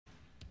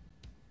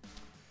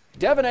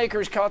Devon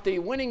Akers caught the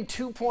winning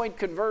two-point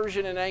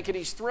conversion in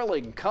Ankeny's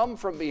thrilling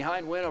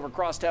come-from-behind win over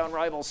crosstown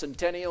rival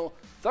Centennial.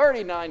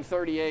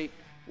 39-38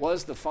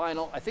 was the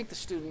final. I think the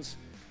students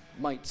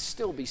might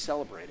still be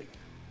celebrating.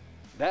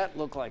 That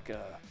looked like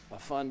a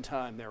fun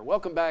time there.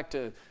 Welcome back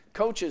to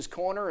Coach's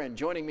Corner, and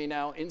joining me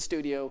now in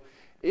studio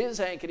is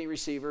Ankeny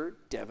receiver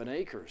Devon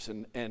Akers.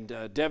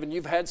 And Devon,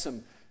 you've had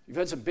some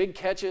big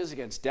catches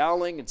against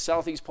Dowling and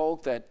Southeast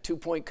Polk, that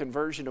two-point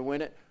conversion to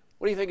win it.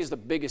 What do you think is the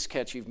biggest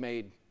catch you've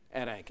made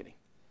at Ankeny?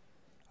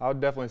 I would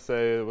definitely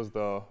say it was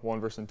the one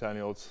versus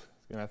Centennial.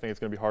 I think it's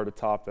going to be hard to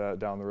top that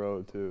down the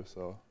road too.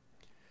 So,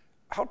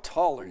 how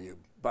tall are you,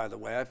 by the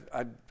way?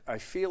 I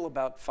feel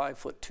about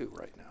 5'2"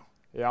 right now.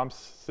 Yeah, I'm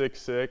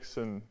 6'6",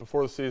 and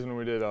before the season when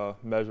we did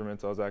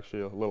measurements, I was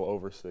actually a little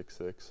over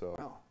 6'6". So.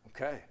 Oh,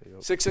 okay. Yep.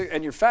 6'6",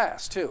 and you're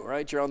fast too,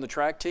 right? You're on the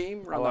track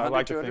team. Around I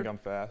like to think I'm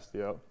fast.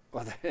 Yep.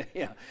 Well,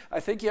 yeah,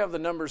 I think you have the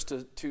numbers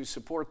to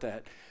support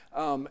that.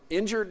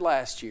 Injured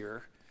last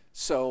year,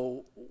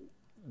 so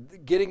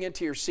getting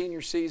into your senior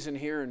season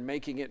here and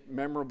making it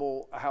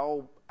memorable,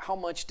 how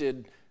much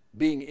did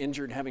being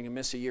injured, having to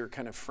miss a year,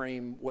 kind of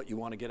frame what you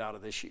want to get out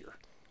of this year?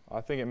 I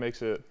think it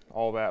makes it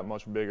all that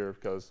much bigger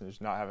because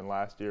just not having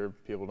last year,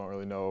 people don't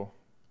really know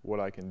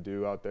what I can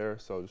do out there.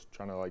 So just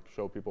trying to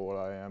show people what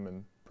I am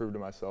and prove to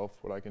myself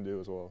what I can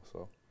do as well.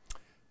 So.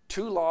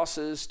 2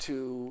 losses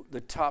to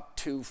the top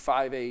 2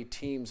 5A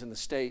teams in the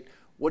state.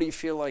 What do you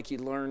feel like you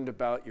learned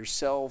about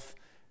yourself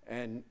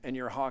and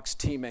your Hawks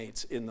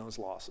teammates in those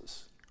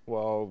losses?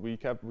 Well, we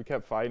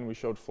kept fighting. We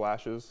showed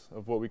flashes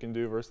of what we can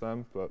do versus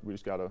them, but we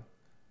just got to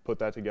put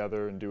that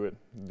together and do it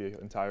the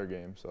entire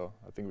game. So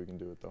I think we can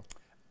do it though.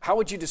 How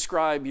would you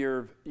describe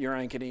your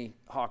Ankeny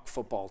Hawk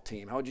football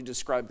team? How would you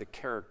describe the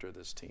character of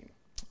this team?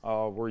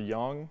 We're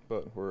young,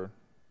 but we're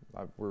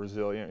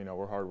resilient. You know,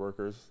 we're hard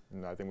workers,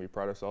 and I think we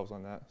pride ourselves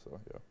on that. So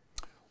yeah.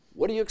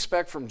 What do you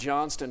expect from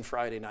Johnston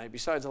Friday night,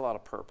 besides a lot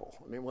of purple?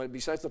 I mean,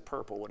 besides the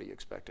purple, what are you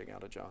expecting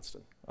out of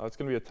Johnston? It's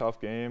going to be a tough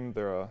game.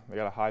 They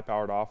got a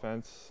high-powered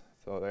offense,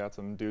 so they got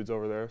some dudes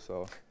over there.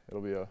 So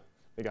it'll be a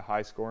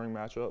high-scoring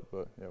matchup,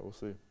 but yeah, we'll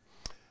see.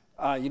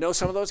 You know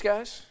some of those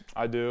guys?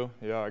 I do.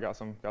 Yeah, I got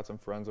some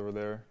friends over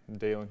there.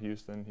 Dalen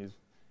Houston,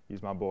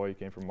 he's my boy. He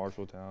came from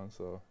Marshalltown,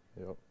 so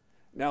yep.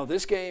 Now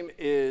this game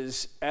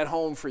is at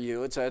home for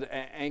you. It's at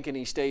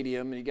Ankeny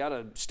Stadium. You got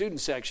a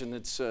student section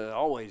that's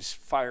always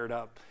fired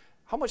up.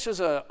 How much does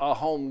a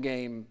home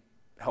game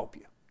help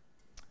you?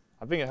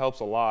 I think it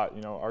helps a lot.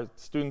 You know, our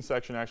student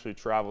section actually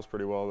travels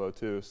pretty well though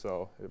too,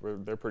 so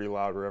they're pretty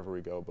loud wherever we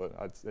go. But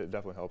it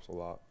definitely helps a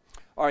lot.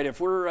 All right, if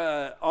we're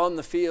on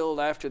the field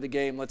after the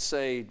game, let's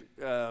say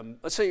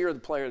you're the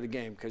player of the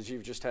game because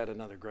you've just had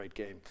another great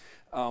game.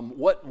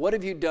 What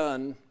have you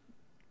done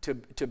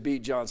to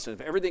beat Johnston?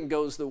 If everything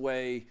goes the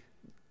way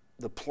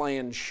the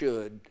plan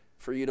should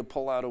for you to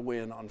pull out a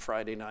win on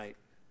Friday night,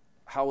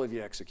 how have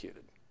you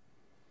executed?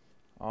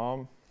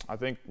 I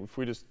think if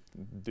we just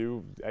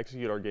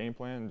execute our game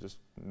plan and just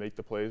make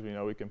the plays we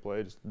know we can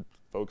play, just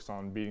focus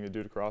on beating the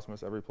dude across from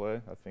us every play,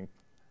 I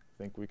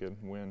think we could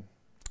win.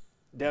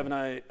 Devon,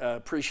 I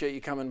appreciate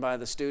you coming by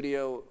the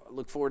studio. I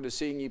look forward to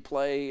seeing you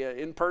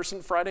play in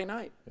person Friday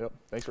night. Yep,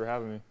 thanks for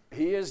having me.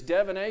 He is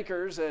Devon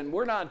Akers, and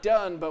we're not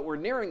done, but we're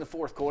nearing the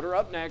fourth quarter.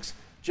 Up next,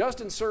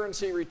 Justin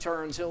Surensee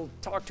returns. He'll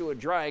talk to a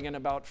Dragon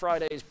about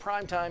Friday's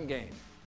primetime game.